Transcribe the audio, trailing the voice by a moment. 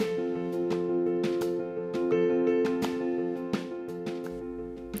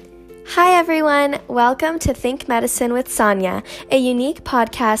Hi everyone, welcome to Think Medicine with Sonia, a unique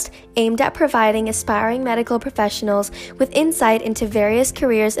podcast aimed at providing aspiring medical professionals with insight into various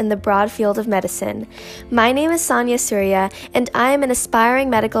careers in the broad field of medicine. My name is Sonia Surya, and I am an aspiring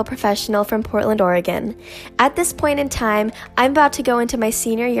medical professional from Portland, Oregon. At this point in time, I'm about to go into my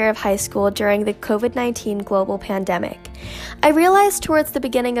senior year of high school during the COVID-19 global pandemic. I realized towards the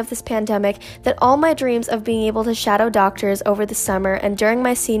beginning of this pandemic that all my dreams of being able to shadow doctors over the summer and during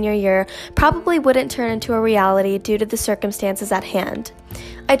my senior year probably wouldn't turn into a reality due to the circumstances at hand.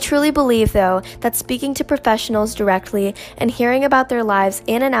 I truly believe, though, that speaking to professionals directly and hearing about their lives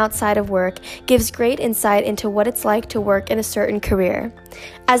in and outside of work gives great insight into what it's like to work in a certain career.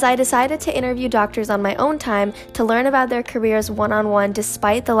 As I decided to interview doctors on my own time to learn about their careers one-on-one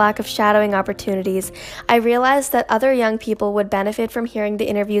despite the lack of shadowing opportunities, I realized that other young people would benefit from hearing the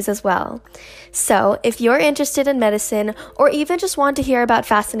interviews as well. So, if you're interested in medicine or even just want to hear about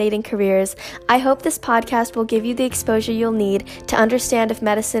fascinating careers, I hope this podcast will give you the exposure you'll need to understand if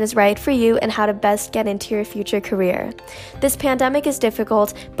medicine is right for you and how to best get into your future career. This pandemic is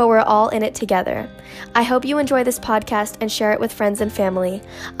difficult, but we're all in it together. I hope you enjoy this podcast and share it with friends and family.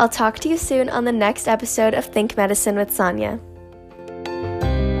 I'll talk to you soon on the next episode of Think Medicine with Sonia.